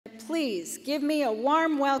please give me a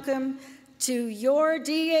warm welcome to your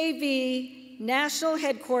DAV National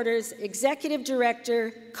Headquarters Executive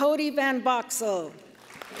Director, Cody VanBoxel.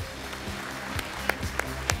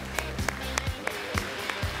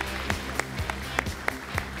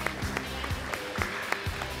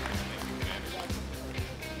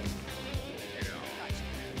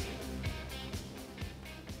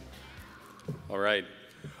 All right.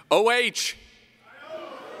 OH.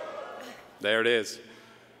 There it is.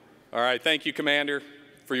 All right, thank you, Commander,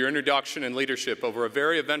 for your introduction and leadership over a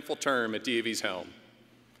very eventful term at DAV's helm.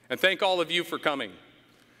 And thank all of you for coming.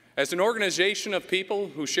 As an organization of people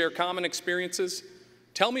who share common experiences,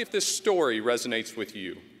 tell me if this story resonates with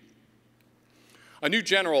you. A new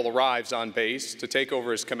general arrives on base to take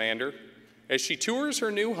over as commander. As she tours her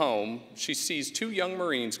new home, she sees two young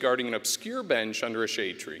Marines guarding an obscure bench under a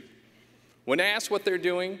shade tree. When asked what they're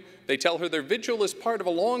doing, they tell her their vigil is part of a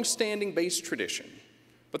long-standing base tradition,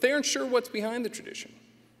 but they aren't sure what's behind the tradition.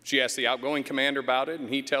 She asks the outgoing commander about it, and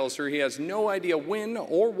he tells her he has no idea when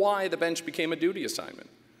or why the bench became a duty assignment.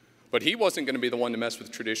 But he wasn't going to be the one to mess with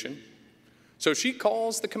tradition. So she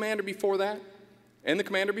calls the commander before that, and the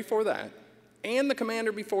commander before that, and the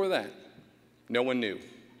commander before that. No one knew.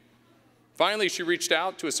 Finally, she reached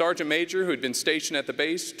out to a sergeant major who had been stationed at the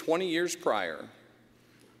base 20 years prior.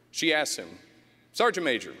 She asked him, "Sergeant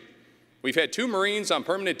Major, we've had two Marines on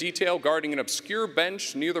permanent detail guarding an obscure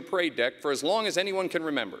bench near the parade deck for as long as anyone can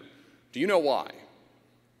remember. Do you know why?"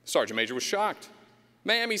 Sergeant Major was shocked.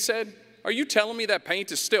 "Ma'am," he said, "are you telling me that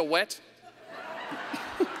paint is still wet?"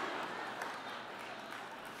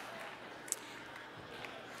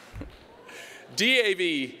 DAV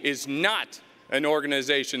is not an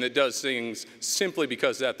organization that does things simply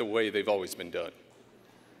because that's the way they've always been done.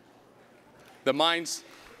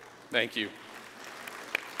 Thank you.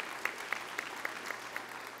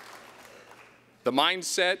 The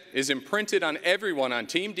mindset is imprinted on everyone on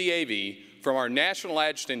Team DAV from our national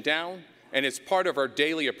adjutant down, and it's part of our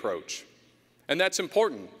daily approach. And that's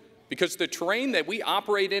important because the terrain that we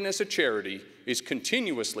operate in as a charity is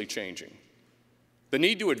continuously changing. The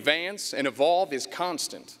need to advance and evolve is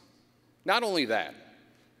constant. Not only that,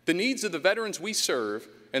 the needs of the veterans we serve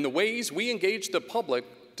and the ways we engage the public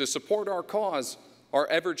to support our cause are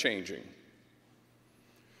ever-changing.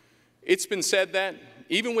 It's been said that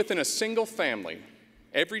even within a single family,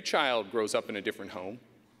 every child grows up in a different home.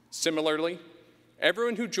 Similarly,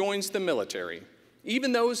 everyone who joins the military,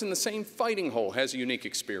 even those in the same fighting hole, has a unique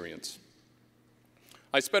experience.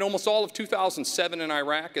 I spent almost all of 2007 in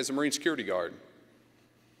Iraq as a Marine security guard.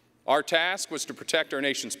 Our task was to protect our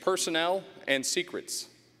nation's personnel and secrets.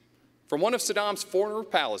 From one of Saddam's former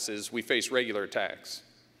palaces, we faced regular attacks.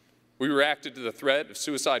 We reacted to the threat of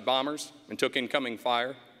suicide bombers and took incoming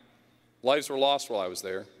fire. Lives were lost while I was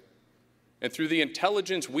there. And through the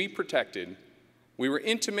intelligence we protected, we were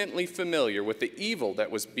intimately familiar with the evil that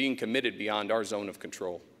was being committed beyond our zone of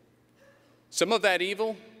control. Some of that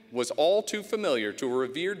evil was all too familiar to a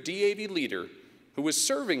revered DAV leader who was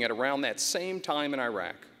serving at around that same time in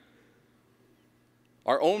Iraq.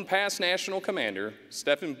 Our own past national commander,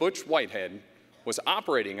 Stephen Butch Whitehead, was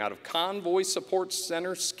operating out of Convoy Support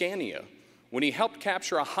Center Scania when he helped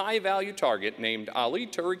capture a high-value target named Ali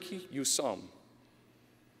Turki Yusum.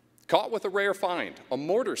 Caught with a rare find, a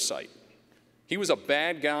mortar sight, he was a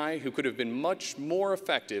bad guy who could have been much more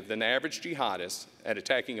effective than the average jihadist at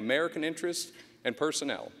attacking American interests and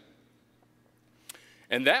personnel.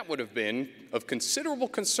 And that would have been of considerable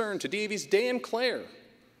concern to DAV's Dan Clare,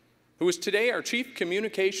 who is today our Chief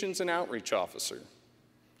Communications and Outreach Officer.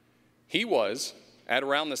 He was, at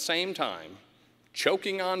around the same time,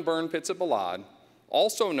 choking on burn pits at Balad,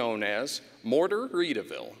 also known as Mortar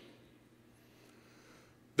Reedaville.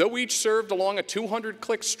 Though each served along a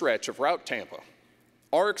 200-click stretch of Route Tampa,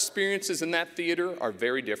 our experiences in that theater are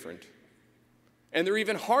very different. And they're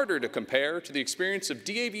even harder to compare to the experience of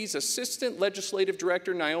DAV's Assistant Legislative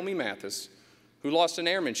Director, Naomi Mathis, who lost an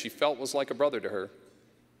airman she felt was like a brother to her.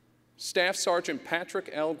 Staff Sergeant Patrick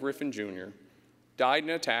L. Griffin, Jr. died in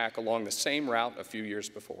an attack along the same route a few years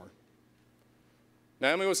before.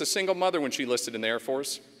 Naomi was a single mother when she enlisted in the Air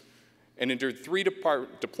Force and endured 3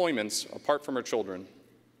 deployments apart from her children.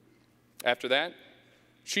 After that,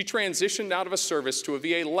 she transitioned out of a service to a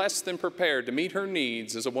VA less than prepared to meet her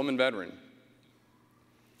needs as a woman veteran.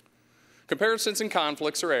 Comparisons in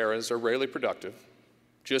conflicts or eras are rarely productive.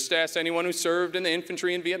 Just ask anyone who served in the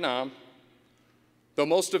infantry in Vietnam. Though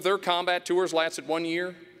most of their combat tours lasted 1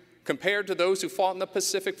 year, compared to those who fought in the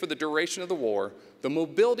Pacific for the duration of the war, the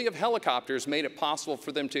mobility of helicopters made it possible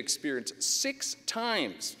for them to experience 6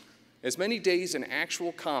 times as many days in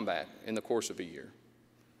actual combat in the course of a year.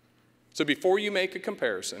 So before you make a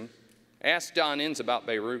comparison, Ask Don Innes about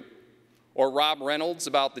Beirut, or Rob Reynolds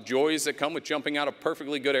about the joys that come with jumping out of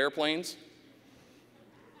perfectly good airplanes,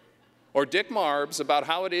 or Dick Marbs about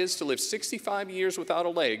how it is to live 65 years without a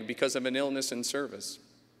leg because of an illness in service,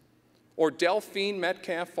 or Delphine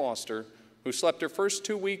Metcalf Foster, who slept her first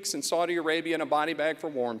 2 weeks in Saudi Arabia in a body bag for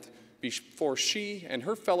warmth before she and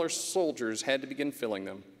her fellow soldiers had to begin filling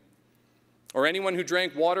them, or anyone who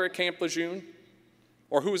drank water at Camp Lejeune,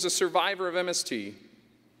 or who was a survivor of MST,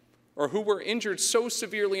 or who were injured so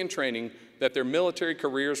severely in training that their military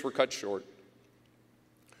careers were cut short.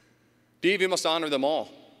 DAV must honor them all,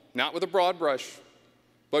 not with a broad brush,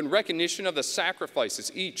 but in recognition of the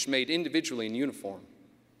sacrifices each made individually in uniform.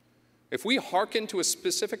 If we hearken to a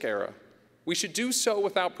specific era, we should do so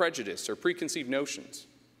without prejudice or preconceived notions.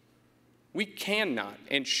 We cannot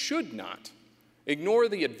and should not ignore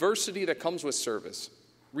the adversity that comes with service,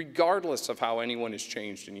 regardless of how anyone is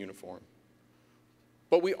changed in uniform.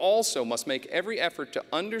 But we also must make every effort to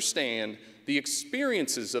understand the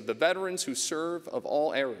experiences of the veterans who serve of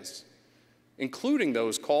all eras, including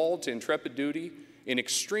those called to intrepid duty in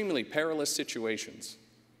extremely perilous situations.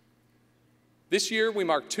 This year, we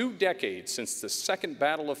mark 2 decades since the Second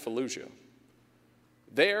Battle of Fallujah.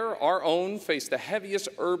 There, our own faced the heaviest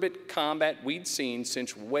urban combat we'd seen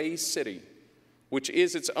since Way City, which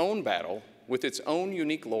is its own battle with its own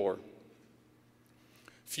unique lore.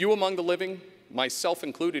 Few among the living, myself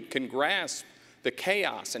included, can grasp the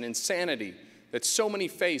chaos and insanity that so many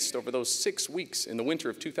faced over those 6 weeks in the winter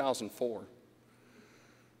of 2004.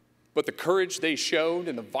 But the courage they showed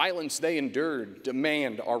and the violence they endured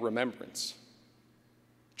demand our remembrance.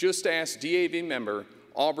 Just ask DAV member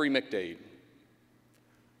Aubrey McDade.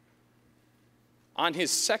 On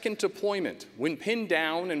his second deployment, when pinned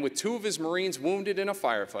down and with 2 of his Marines wounded in a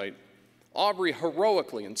firefight, Aubrey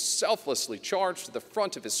heroically and selflessly charged to the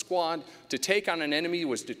front of his squad to take on an enemy who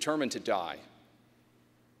was determined to die.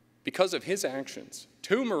 Because of his actions,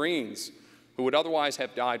 2 Marines who would otherwise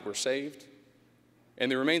have died were saved,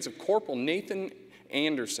 and the remains of Corporal Nathan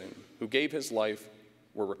Anderson, who gave his life,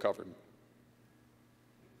 were recovered.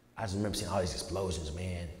 I just remember seeing all these explosions,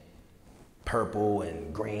 man. Purple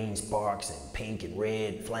and green sparks and pink and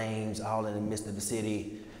red flames all in the midst of the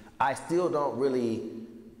city. I still don't really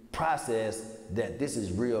process that this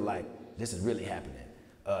is real, like this is really happening.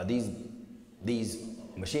 These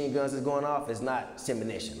machine guns that's going off, it's not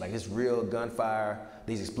simulation. Like it's real gunfire.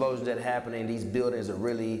 These explosions that are happening, these buildings are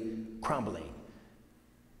really crumbling.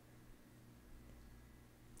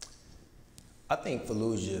 I think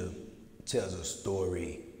Fallujah tells a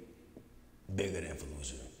story bigger than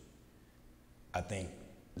Fallujah. I think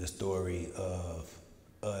the story of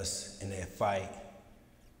us in that fight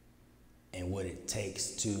and what it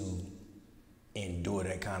takes to endure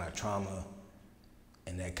that kind of trauma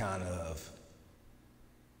and that kind of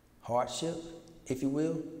hardship, if you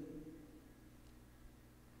will,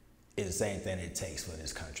 is the same thing it takes for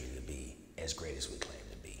this country to be as great as we claim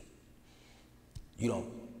to be.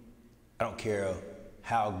 I don't care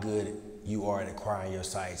how good you are at acquiring your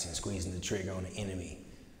sights and squeezing the trigger on the enemy.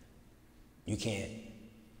 You can't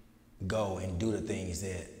go and do the things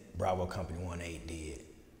that Bravo Company 1-8 did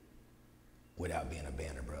without being a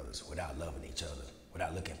band of brothers, without loving each other,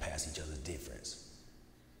 without looking past each other's difference.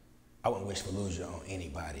 I wouldn't wish Fallujah on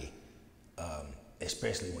anybody,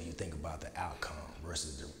 especially when you think about the outcome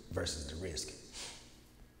versus the risk.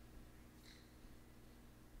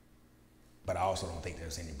 But I also don't think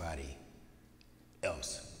there's anybody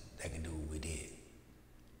else that can do what we did.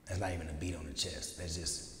 That's not even a beat on the chest. That's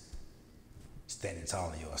just standing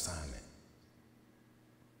tall in your assignment.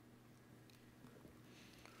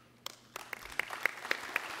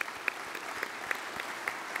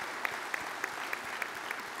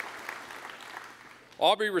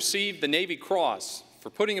 Aubrey received the Navy Cross for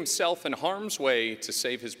putting himself in harm's way to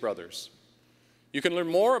save his brothers. You can learn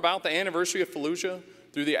more about the anniversary of Fallujah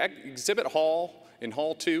through the exhibit hall in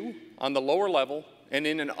Hall 2 on the lower level and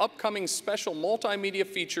in an upcoming special multimedia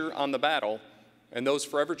feature on the battle and those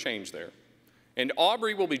forever changed there. And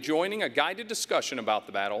Aubrey will be joining a guided discussion about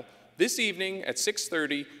the battle this evening at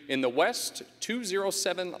 6:30 in the West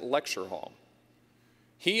 207 Lecture Hall.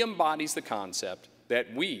 He embodies the concept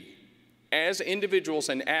that we, as individuals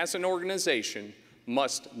and as an organization,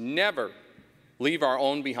 must never leave our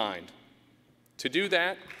own behind. To do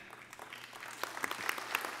that,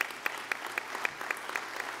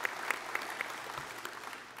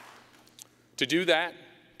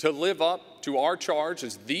 to live up to our charge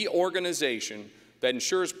as the organization that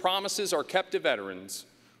ensures promises are kept to veterans,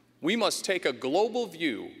 we must take a global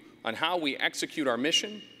view on how we execute our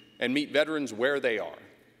mission and meet veterans where they are.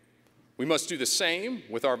 We must do the same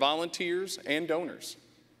with our volunteers and donors.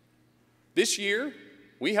 This year,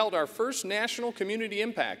 we held our first National Community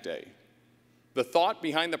Impact Day. The thought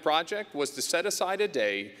behind the project was to set aside a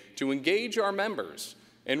day to engage our members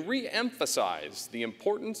and re-emphasize the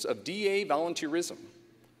importance of DA volunteerism.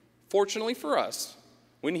 Fortunately for us,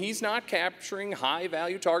 when he's not capturing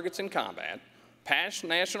high-value targets in combat, past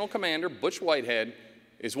National Commander Butch Whitehead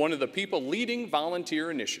is one of the people leading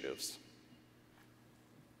volunteer initiatives.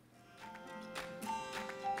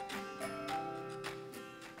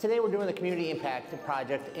 Today we're doing the Community Impact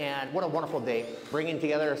Project, and what a wonderful day, bringing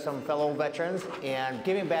together some fellow veterans and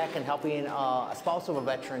giving back and helping a spouse of a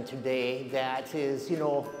veteran today that is,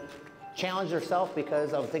 challenged herself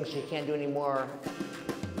because of things she can't do anymore,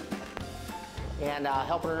 and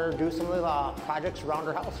helping her do some of the projects around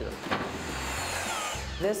her house here.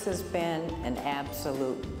 This has been an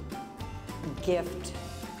absolute gift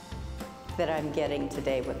that I'm getting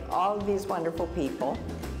today with all of these wonderful people.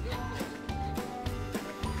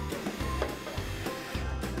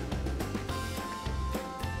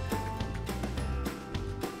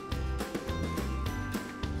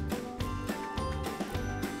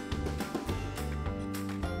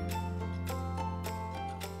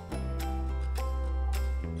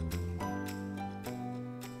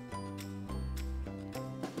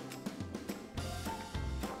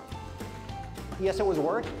 Yes, it was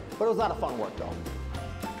work, but it was a lot of fun work, though.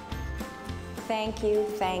 Thank you,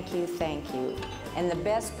 thank you, thank you. And the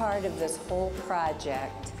best part of this whole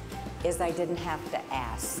project is I didn't have to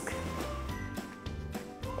ask.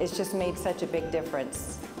 It's just made such a big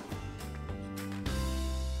difference.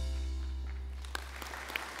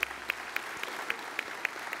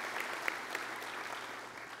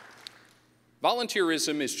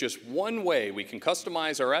 Volunteerism is just one way we can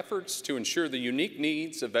customize our efforts to ensure the unique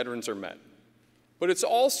needs of veterans are met. But it's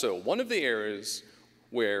also one of the areas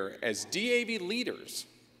where, as DAV leaders,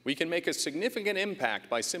 we can make a significant impact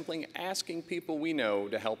by simply asking people we know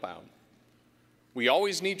to help out. We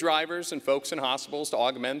always need drivers and folks in hospitals to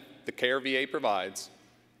augment the care VA provides,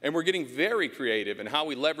 and we're getting very creative in how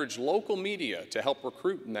we leverage local media to help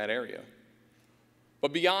recruit in that area.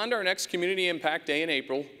 But beyond our next Community Impact Day in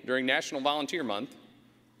April during National Volunteer Month,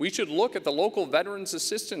 we should look at the local Veterans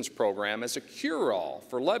Assistance Program as a cure-all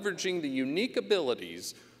for leveraging the unique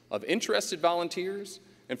abilities of interested volunteers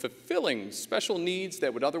and fulfilling special needs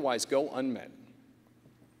that would otherwise go unmet.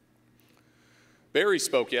 Barry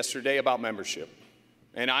spoke yesterday about membership,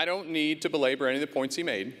 and I don't need to belabor any of the points he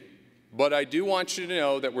made, but I do want you to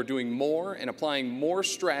know that we're doing more and applying more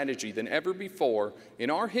strategy than ever before in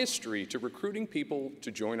our history to recruiting people to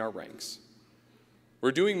join our ranks.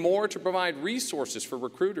 We're doing more to provide resources for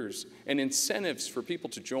recruiters and incentives for people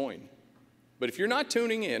to join. But if you're not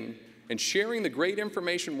tuning in and sharing the great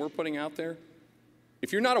information we're putting out there,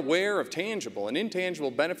 if you're not aware of tangible and intangible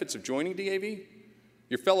benefits of joining DAV,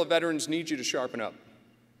 your fellow veterans need you to sharpen up.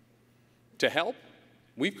 To help,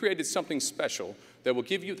 we've created something special that will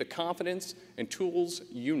give you the confidence and tools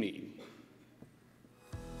you need.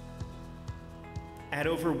 At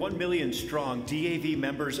over 1 million strong, DAV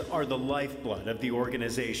members are the lifeblood of the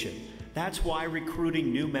organization. That's why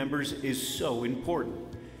recruiting new members is so important.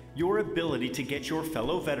 Your ability to get your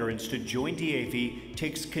fellow veterans to join DAV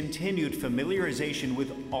takes continued familiarization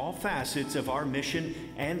with all facets of our mission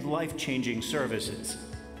and life-changing services.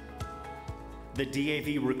 The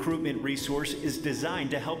DAV recruitment resource is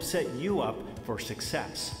designed to help set you up for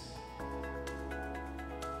success.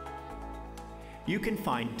 You can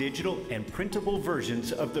find digital and printable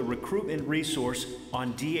versions of the recruitment resource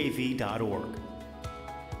on DAV.org.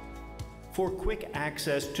 For quick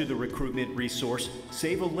access to the recruitment resource,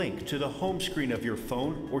 save a link to the home screen of your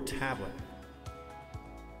phone or tablet.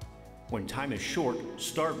 When time is short,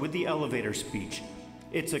 start with the elevator speech.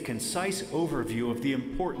 It's a concise overview of the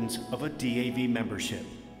importance of a DAV membership.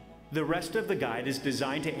 The rest of the guide is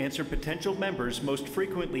designed to answer potential members' most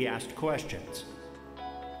frequently asked questions.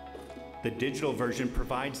 The digital version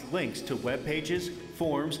provides links to web pages,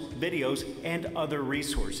 forms, videos, and other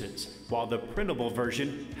resources, while the printable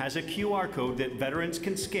version has a QR code that veterans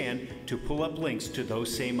can scan to pull up links to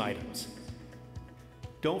those same items.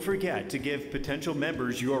 Don't forget to give potential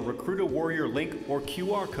members your Recruit a Warrior link or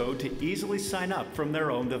QR code to easily sign up from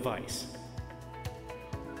their own device.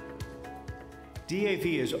 DAV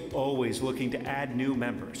is always looking to add new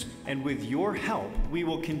members, and with your help, we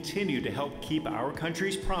will continue to help keep our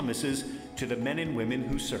country's promises to the men and women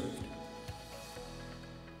who served.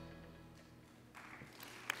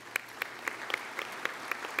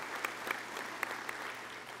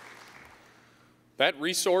 That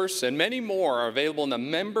resource and many more are available in the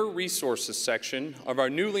Member Resources section of our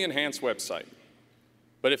newly enhanced website.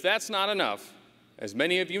 But if that's not enough, as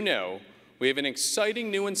many of you know, we have an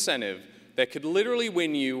exciting new incentive that could literally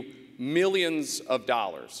win you millions of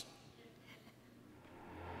dollars.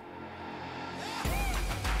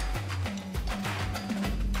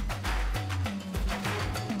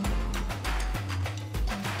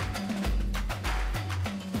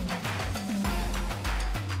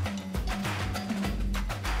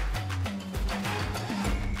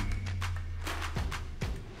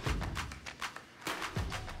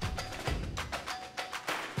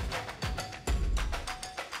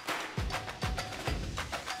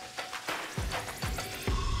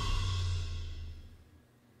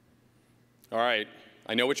 All right,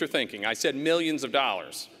 I know what you're thinking. I said millions of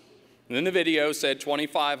dollars. And then the video said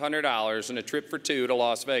 $2,500 and a trip for two to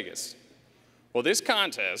Las Vegas. Well, this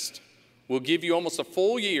contest will give you almost a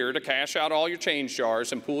full year to cash out all your change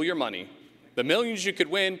jars and pool your money. The millions you could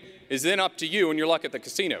win is then up to you and your luck at the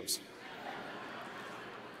casinos.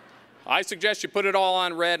 I suggest you put it all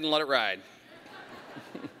on red and let it ride.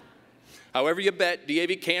 However you bet,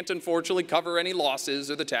 DAV can't unfortunately cover any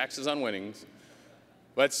losses or the taxes on winnings.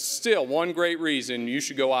 But still, one great reason you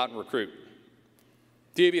should go out and recruit.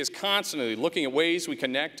 DAV is constantly looking at ways we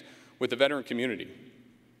connect with the veteran community.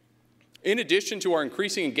 In addition to our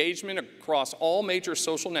increasing engagement across all major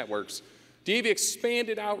social networks, DAV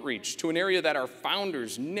expanded outreach to an area that our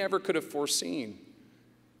founders never could have foreseen.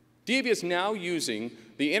 DAV is now using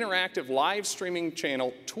the interactive live streaming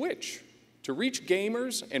channel Twitch to reach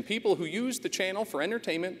gamers and people who use the channel for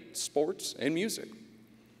entertainment, sports, and music.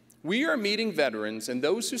 We are meeting veterans and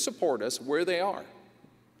those who support us where they are.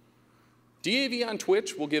 DAV on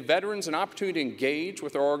Twitch will give veterans an opportunity to engage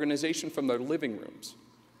with our organization from their living rooms.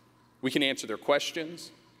 We can answer their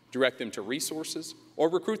questions, direct them to resources, or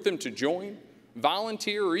recruit them to join,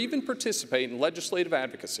 volunteer, or even participate in legislative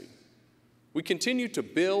advocacy. We continue to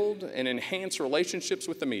build and enhance relationships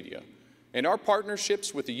with the media, and our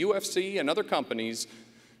partnerships with the UFC and other companies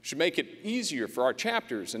should make it easier for our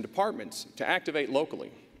chapters and departments to activate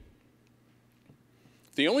locally.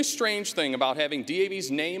 The only strange thing about having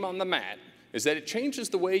DAV's name on the mat is that it changes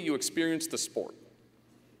the way you experience the sport.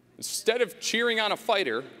 Instead of cheering on a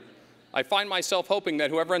fighter, I find myself hoping that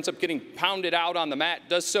whoever ends up getting pounded out on the mat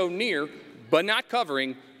does so near, but not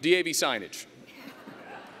covering, DAV signage.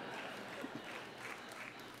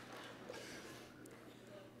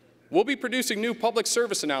 We'll be producing new public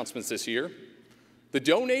service announcements this year. The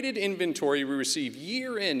donated inventory we receive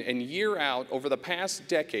year in and year out over the past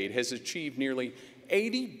decade has achieved nearly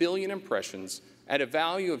 80 billion impressions at a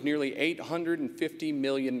value of nearly $850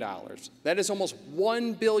 million. That is almost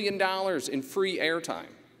 $1 billion in free airtime.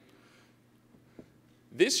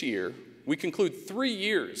 This year, we conclude 3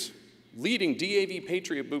 years leading DAV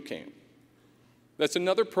Patriot Boot Camp. That's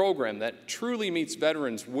another program that truly meets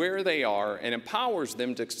veterans where they are and empowers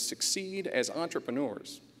them to succeed as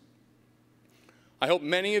entrepreneurs. I hope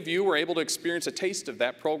many of you were able to experience a taste of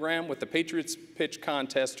that program with the Patriots Pitch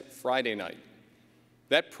Contest Friday night.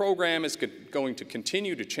 That program is going to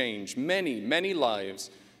continue to change many, many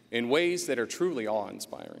lives in ways that are truly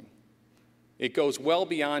awe-inspiring. It goes well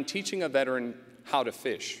beyond teaching a veteran how to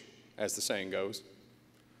fish, as the saying goes.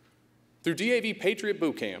 Through DAV Patriot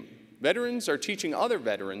Boot Camp, veterans are teaching other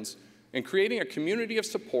veterans and creating a community of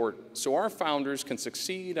support so our founders can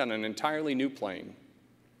succeed on an entirely new plane.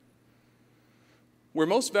 Where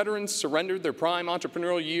most veterans surrendered their prime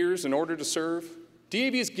entrepreneurial years in order to serve,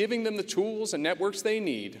 DAV is giving them the tools and networks they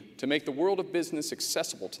need to make the world of business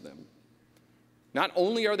accessible to them. Not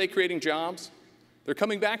only are they creating jobs, they're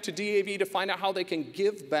coming back to DAV to find out how they can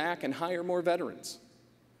give back and hire more veterans.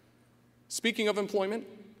 Speaking of employment,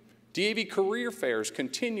 DAV career fairs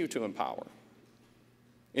continue to empower.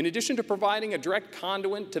 In addition to providing a direct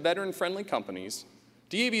conduit to veteran-friendly companies,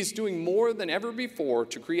 DAV is doing more than ever before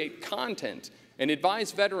to create content and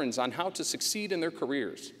advise veterans on how to succeed in their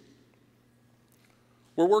careers.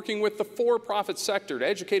 We're working with the for-profit sector to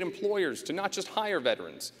educate employers to not just hire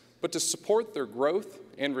veterans, but to support their growth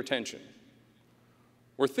and retention.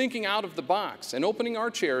 We're thinking out of the box and opening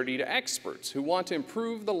our charity to experts who want to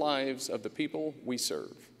improve the lives of the people we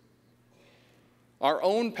serve. Our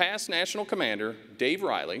own past national commander, Dave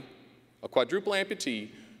Riley, a quadruple amputee,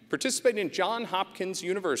 participated in Johns Hopkins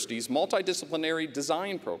University's multidisciplinary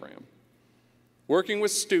design program. Working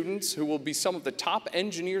with students who will be some of the top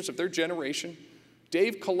engineers of their generation,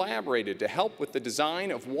 Dave collaborated to help with the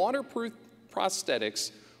design of waterproof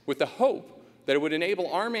prosthetics with the hope that it would enable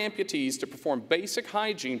arm amputees to perform basic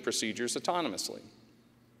hygiene procedures autonomously.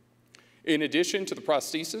 In addition to the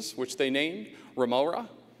prosthesis, which they named Remora,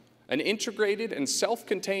 an integrated and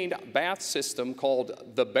self-contained bath system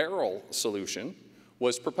called the Barrel Solution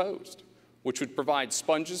was proposed, which would provide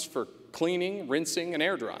sponges for cleaning, rinsing, and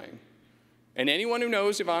air drying. And anyone who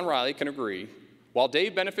knows Yvonne Riley can agree, while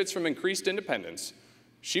Dave benefits from increased independence,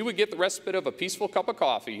 she would get the respite of a peaceful cup of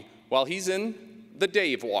coffee while he's in the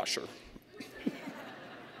Dave washer.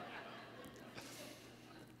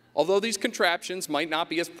 Although these contraptions might not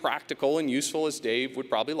be as practical and useful as Dave would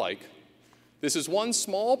probably like, this is one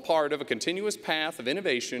small part of a continuous path of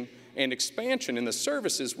innovation and expansion in the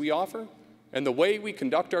services we offer and the way we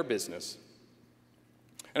conduct our business.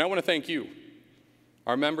 And I want to thank you,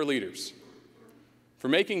 our member leaders, for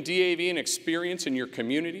making DAV an experience in your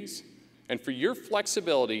communities and for your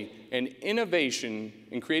flexibility and innovation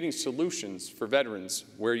in creating solutions for veterans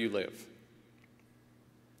where you live.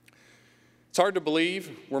 It's hard to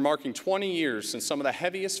believe we're marking 20 years since some of the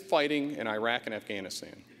heaviest fighting in Iraq and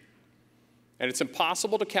Afghanistan. And it's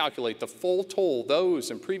impossible to calculate the full toll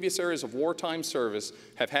those in previous areas of wartime service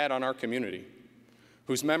have had on our community,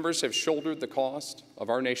 whose members have shouldered the cost of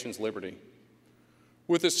our nation's liberty.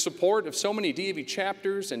 With the support of so many DAV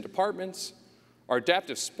chapters and departments, our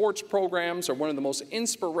adaptive sports programs are one of the most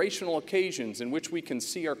inspirational occasions in which we can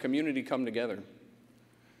see our community come together.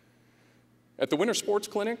 At the Winter Sports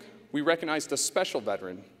Clinic, we recognized a special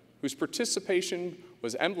veteran whose participation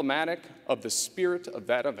was emblematic of the spirit of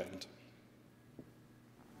that event.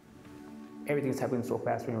 Everything's happening so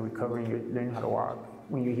fast when you're recovering, you're learning how to walk.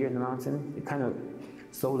 When you're here in the mountain, it kind of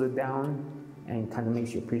slows it down and kind of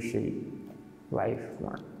makes you appreciate life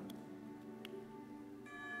more.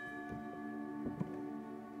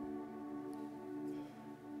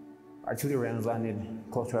 Artillery rounds landed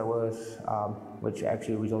close to where I was, which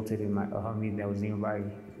actually resulted in a Humvee that was nearby,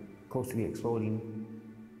 close to the exploding.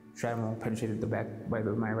 Shrapnel penetrated the back by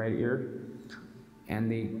my right ear,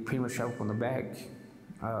 and they pretty much traveled from the back,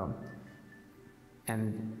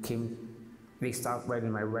 they stopped right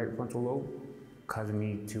in my right frontal lobe, causing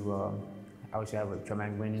me to obviously have a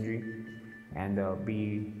traumatic brain injury and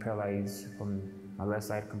be paralyzed from my left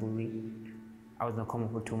side completely. I was in a coma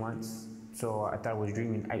for 2 months. So I thought I was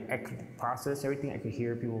dreaming. I could process everything. I could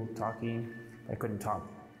hear people talking. I couldn't talk.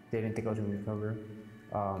 They didn't think I was going to recover.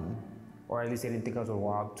 Or at least they didn't think I was going to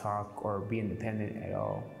walk, talk, or be independent at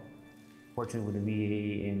all. Fortunately, with the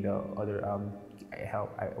VA and other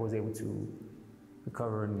help, I was able to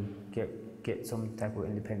recover and get some type of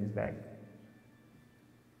independence back.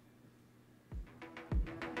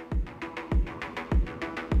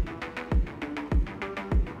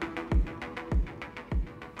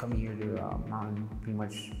 Coming here to the mountain pretty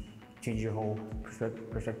much changes your whole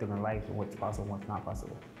perspective in life and what's possible and what's not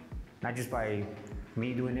possible. Not just by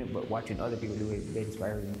me doing it, but watching other people do it, they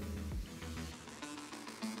inspire me.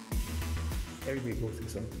 Everybody goes through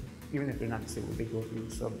something. Even if they're not disabled, they go through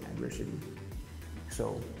some adversity.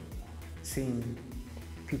 So seeing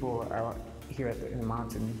people out here in the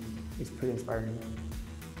mountain is pretty inspiring.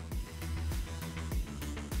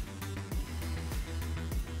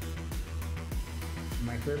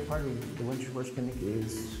 My favorite part of the Winter Sports Clinic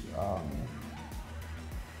is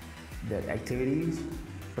the activities,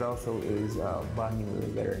 but also is bonding with the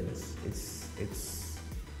veterans. It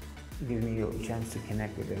gives me a chance to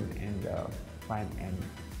connect with them and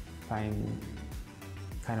find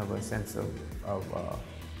kind of a sense of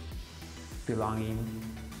belonging.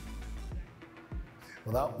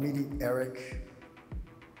 Without meeting Eric,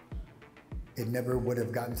 it never would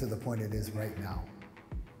have gotten to the point it is right now.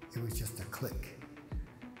 It was just a click.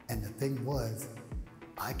 And the thing was,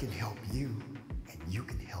 I can help you and you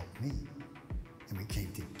can help me. And we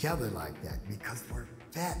came together like that because we're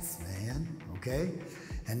vets, man, okay?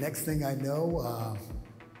 And next thing I know,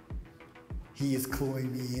 he is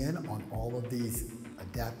cluing me in on all of these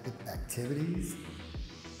adaptive activities.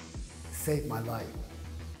 Saved my life.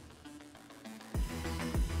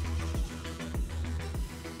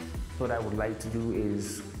 What I would like to do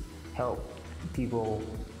is help people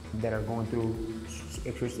that are going through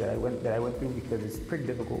experiences that I went through, because it's pretty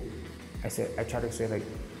difficult. I try to say, like,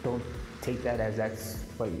 don't take that as that's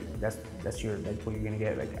what you're gonna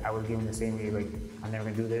get. Like, I was given the same way, like, I'm never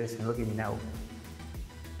gonna do this, and look at me now.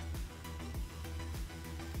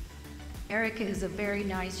 Eric is a very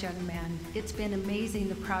nice young man. It's been amazing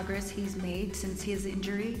the progress he's made since his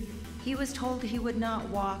injury. He was told he would not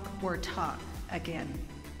walk or talk again.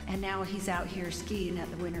 And now he's out here skiing at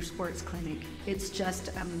the Winter Sports Clinic. It's just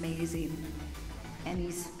amazing. And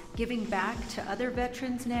he's giving back to other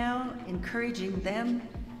veterans now, encouraging them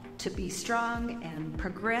to be strong and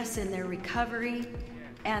progress in their recovery.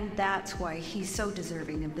 And that's why he's so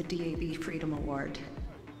deserving of the DAV Freedom Award.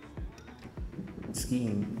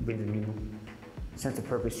 Skiing brings a new sense of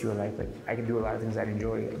purpose to your life. Like, I can do a lot of things I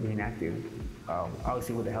enjoy being active,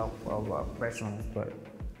 obviously with the help of professionals, but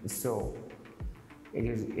it's still, it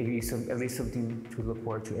is at least something to look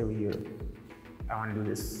forward to every year. I want to do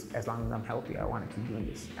this as long as I'm healthy. I want to keep doing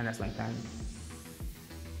this, and that's my plan.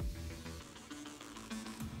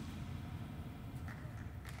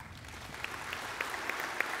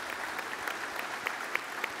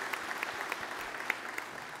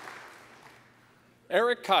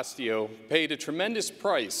 Eric Castillo paid a tremendous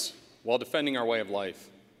price while defending our way of life.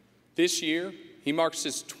 This year, he marks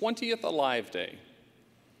his 20th Alive Day.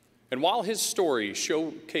 And while his story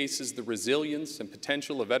showcases the resilience and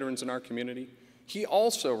potential of veterans in our community, he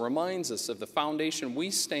also reminds us of the foundation we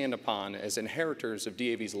stand upon as inheritors of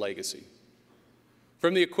DAV's legacy.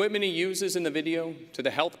 From the equipment he uses in the video to the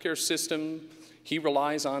healthcare system he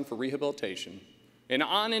relies on for rehabilitation, and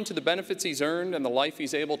on into the benefits he's earned and the life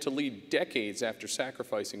he's able to lead decades after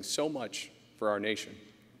sacrificing so much for our nation.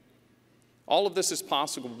 All of this is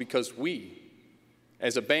possible because we,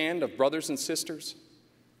 as a band of brothers and sisters,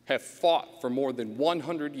 have fought for more than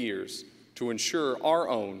 100 years to ensure our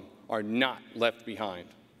own are not left behind.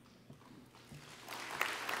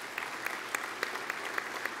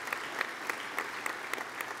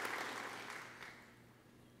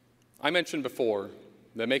 I mentioned before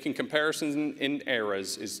that making comparisons in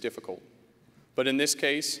eras is difficult. But in this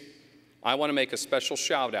case, I want to make a special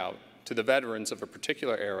shout out to the veterans of a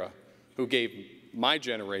particular era who gave my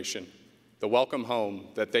generation the welcome home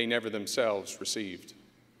that they never themselves received.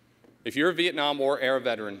 If you're a Vietnam War era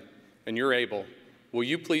veteran and you're able, will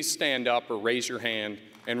you please stand up or raise your hand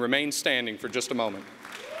and remain standing for just a moment?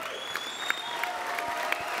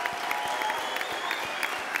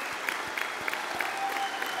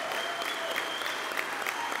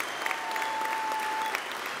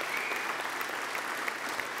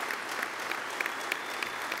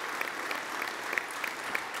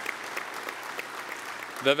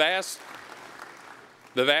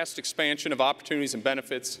 The vast expansion of opportunities and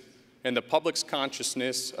benefits and the public's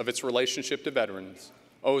consciousness of its relationship to veterans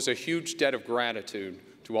owes a huge debt of gratitude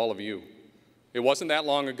to all of you. It wasn't that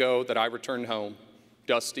long ago that I returned home,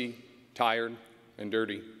 dusty, tired, and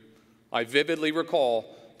dirty. I vividly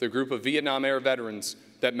recall the group of Vietnam-era veterans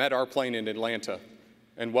that met our plane in Atlanta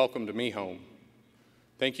and welcomed me home.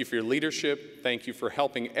 Thank you for your leadership. Thank you for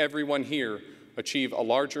helping everyone here achieve a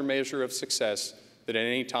larger measure of success than at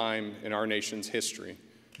any time in our nation's history.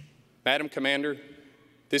 Madam Commander,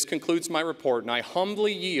 this concludes my report, and I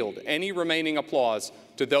humbly yield any remaining applause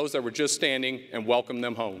to those that were just standing and welcome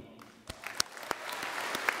them home.